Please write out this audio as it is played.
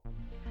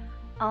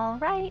All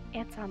right,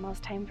 it's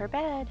almost time for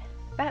bed.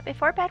 But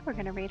before bed, we're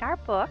going to read our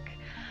book.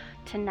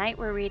 Tonight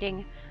we're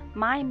reading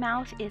My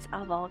Mouth is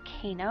a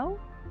Volcano,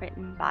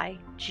 written by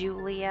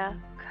Julia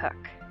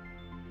Cook.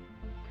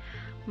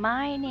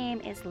 My name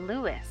is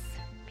Louis.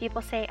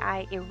 People say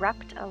I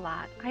erupt a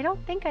lot. I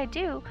don't think I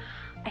do.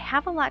 I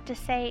have a lot to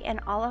say, and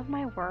all of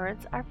my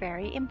words are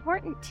very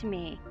important to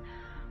me.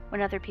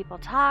 When other people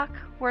talk,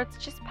 words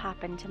just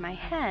pop into my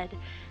head.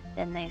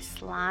 Then they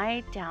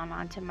slide down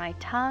onto my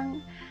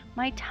tongue.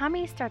 My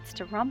tummy starts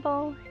to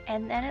rumble,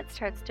 and then it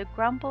starts to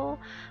grumble.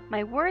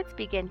 My words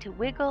begin to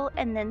wiggle,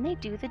 and then they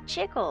do the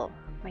jiggle.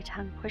 My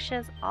tongue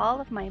pushes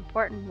all of my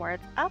important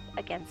words up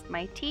against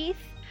my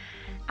teeth.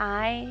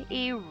 I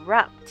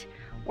erupt.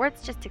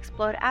 Words just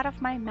explode out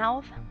of my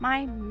mouth.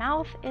 My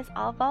mouth is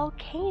a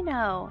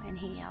volcano. And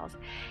he yells,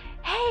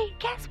 "Hey,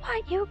 guess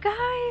what, you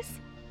guys?"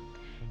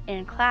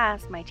 In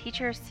class, my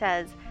teacher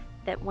says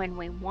that when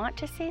we want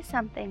to say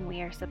something,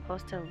 we are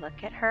supposed to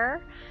look at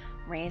her,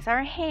 raise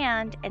our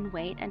hand, and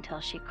wait until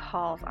she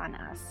calls on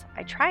us.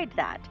 I tried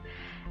that.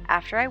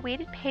 After I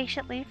waited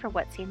patiently for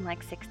what seemed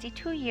like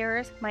 62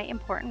 years, my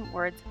important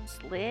words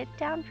slid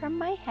down from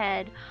my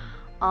head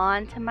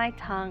onto my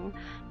tongue.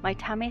 My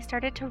tummy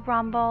started to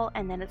rumble,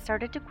 and then it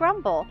started to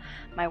grumble.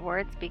 My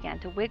words began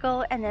to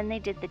wiggle, and then they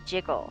did the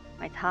jiggle.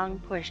 My tongue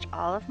pushed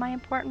all of my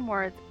important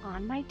words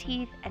on my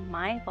teeth, and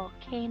my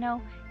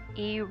volcano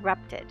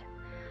erupted.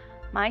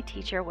 My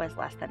teacher was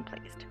less than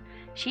pleased.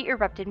 She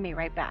erupted me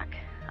right back.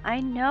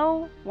 "I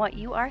know what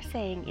you are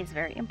saying is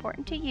very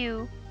important to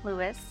you,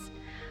 Louis,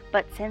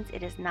 but since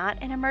it is not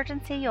an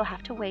emergency, you'll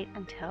have to wait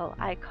until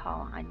I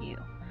call on you.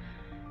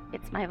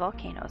 It's my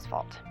volcano's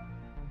fault."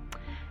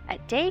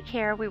 At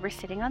daycare, we were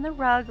sitting on the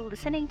rug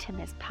listening to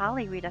Miss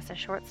Polly read us a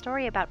short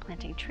story about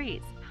planting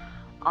trees.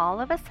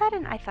 All of a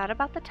sudden, I thought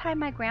about the time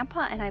my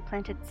grandpa and I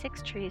planted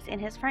 6 trees in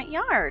his front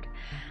yard.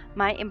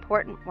 My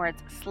important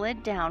words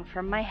slid down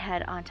from my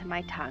head onto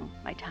my tongue.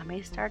 My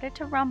tummy started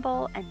to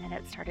rumble, and then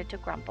it started to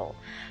grumble.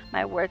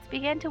 My words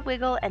began to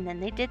wiggle, and then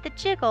they did the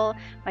jiggle.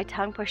 My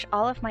tongue pushed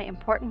all of my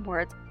important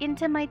words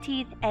into my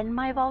teeth, and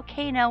my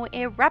volcano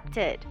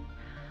erupted.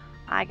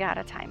 I got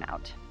a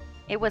timeout.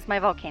 It was my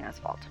volcano's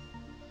fault.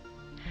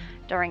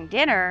 During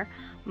dinner,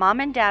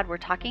 Mom and Dad were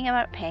talking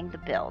about paying the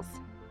bills.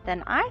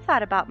 Then I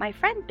thought about my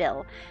friend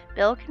Bill.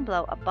 Bill can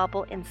blow a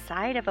bubble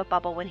inside of a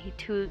bubble when he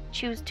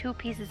chews 2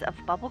 pieces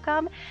of bubble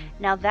gum.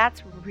 Now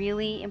that's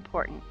really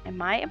important. And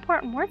my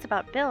important words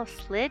about Bill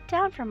slid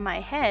down from my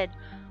head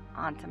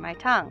onto my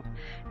tongue.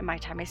 And my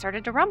tummy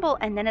started to rumble,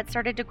 and then it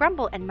started to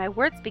grumble, and my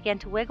words began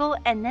to wiggle,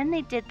 and then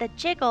they did the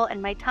jiggle,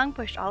 and my tongue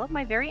pushed all of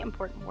my very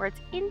important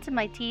words into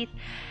my teeth,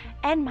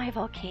 and my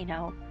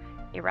volcano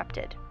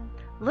erupted.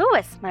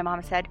 "Louis," my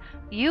mom said,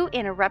 "you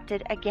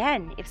interrupted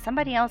again. If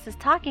somebody else is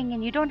talking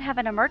and you don't have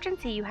an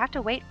emergency, you have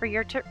to wait for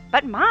your turn."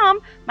 "But Mom,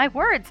 my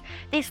words,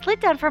 they slid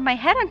down from my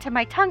head onto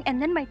my tongue,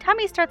 and then my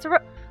tummy starts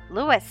to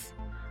 "Louis,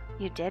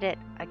 you did it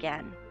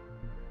again."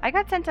 I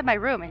got sent to my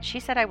room, and she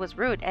said I was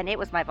rude, and it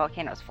was my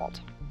volcano's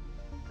fault.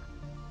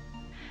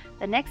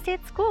 The next day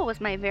at school was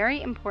my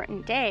very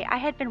important day. I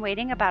had been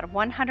waiting about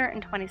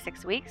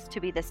 126 weeks to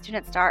be the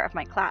student star of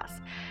my class.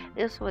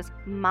 This was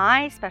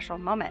my special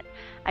moment.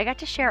 I got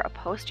to share a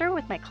poster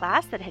with my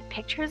class that had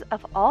pictures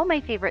of all my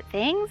favorite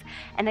things,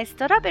 and I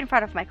stood up in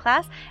front of my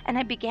class and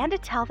I began to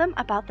tell them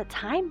about the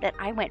time that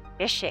I went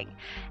fishing.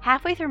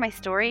 Halfway through my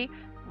story,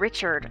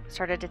 Richard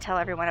started to tell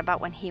everyone about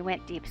when he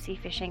went deep sea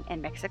fishing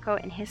in Mexico,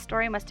 and his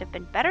story must have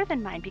been better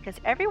than mine because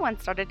everyone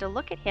started to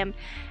look at him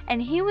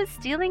and he was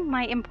stealing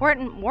my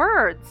important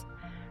words.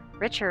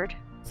 "Richard,"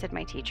 said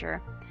my teacher,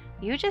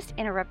 "you just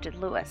interrupted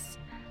Louis.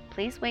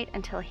 Please wait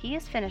until he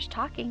is finished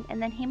talking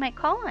and then he might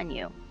call on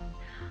you."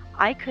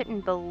 I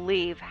couldn't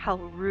believe how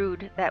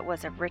rude that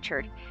was of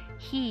Richard.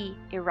 He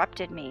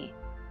erupted me.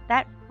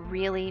 That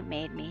really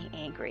made me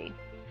angry.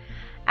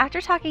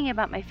 After talking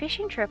about my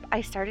fishing trip,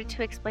 I started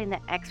to explain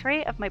the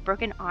x-ray of my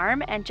broken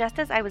arm, and just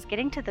as I was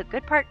getting to the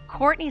good part,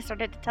 Courtney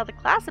started to tell the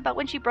class about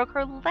when she broke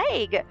her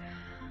leg.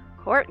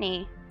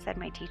 "Courtney," said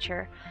my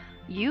teacher,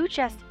 "you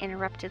just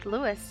interrupted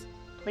Louis.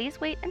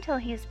 Please wait until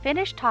he is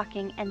finished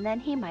talking, and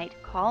then he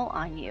might call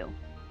on you."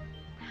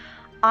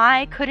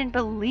 I couldn't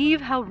believe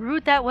how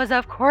rude that was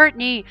of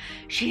Courtney.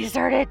 She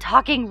started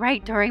talking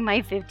right during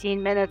my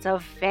 15 minutes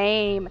of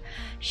fame.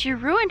 She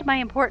ruined my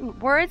important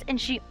words, and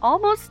she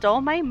almost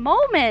stole my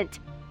moment.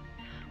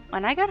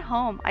 When I got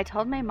home, I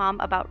told my mom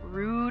about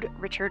rude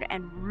Richard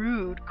and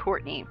rude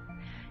Courtney.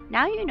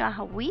 "Now you know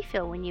how we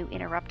feel when you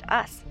interrupt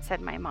us,"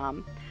 said my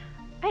mom.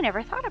 I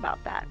never thought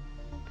about that.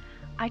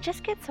 I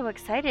just get so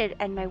excited,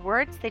 and my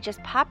words, they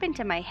just pop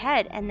into my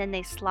head, and then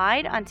they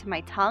slide onto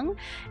my tongue,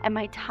 and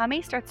my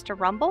tummy starts to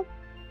rumble,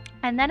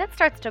 and then it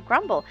starts to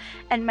grumble,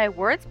 and my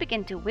words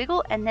begin to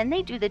wiggle, and then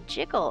they do the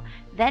jiggle.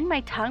 Then my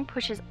tongue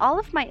pushes all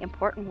of my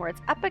important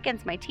words up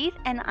against my teeth,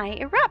 and I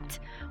erupt.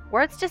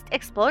 Words just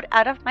explode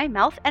out of my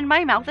mouth, and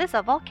my mouth is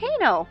a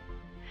volcano.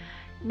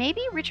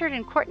 "Maybe Richard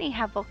and Courtney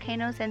have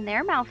volcanoes in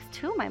their mouths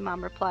too," my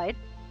mom replied.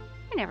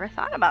 I never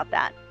thought about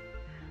that.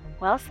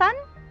 "Well, son,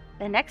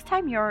 The next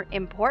time your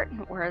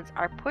important words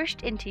are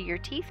pushed into your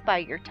teeth by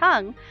your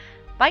tongue,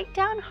 bite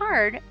down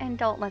hard and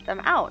don't let them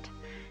out.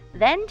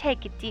 Then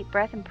take a deep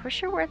breath and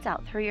push your words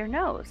out through your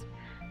nose.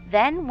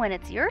 Then, when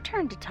it's your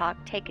turn to talk,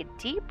 take a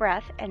deep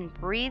breath and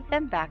breathe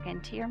them back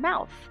into your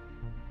mouth.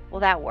 Will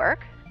that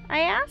work?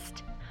 I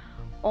asked.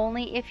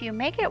 Only if you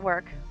make it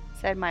work,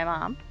 said my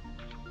mom.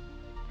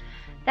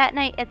 That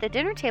night at the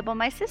dinner table,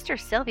 my sister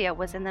Sylvia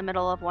was in the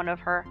middle of one of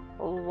her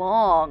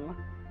long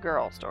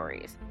girl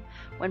stories,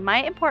 when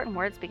my important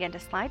words began to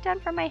slide down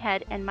from my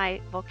head and my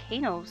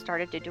volcano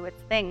started to do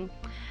its thing.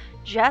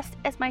 Just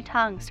as my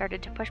tongue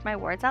started to push my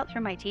words out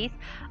through my teeth,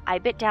 I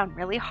bit down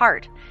really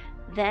hard.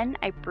 Then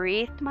I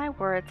breathed my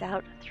words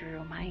out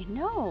through my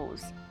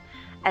nose.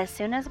 As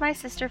soon as my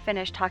sister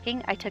finished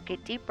talking, I took a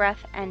deep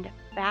breath and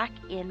back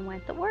in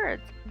went the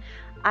words.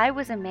 I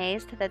was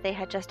amazed that they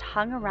had just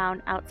hung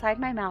around outside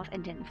my mouth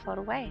and didn't float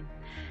away.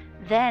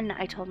 Then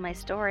I told my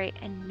story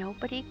and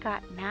nobody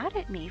got mad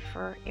at me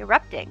for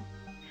erupting.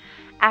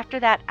 After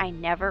that, I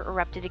never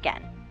erupted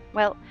again.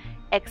 Well,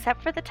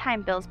 except for the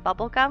time Bill's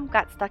bubble gum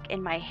got stuck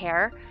in my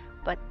hair,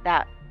 but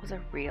that was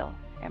a real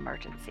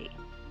emergency.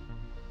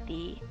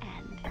 The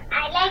end.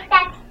 I like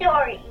that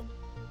story.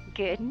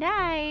 Good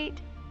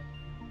night.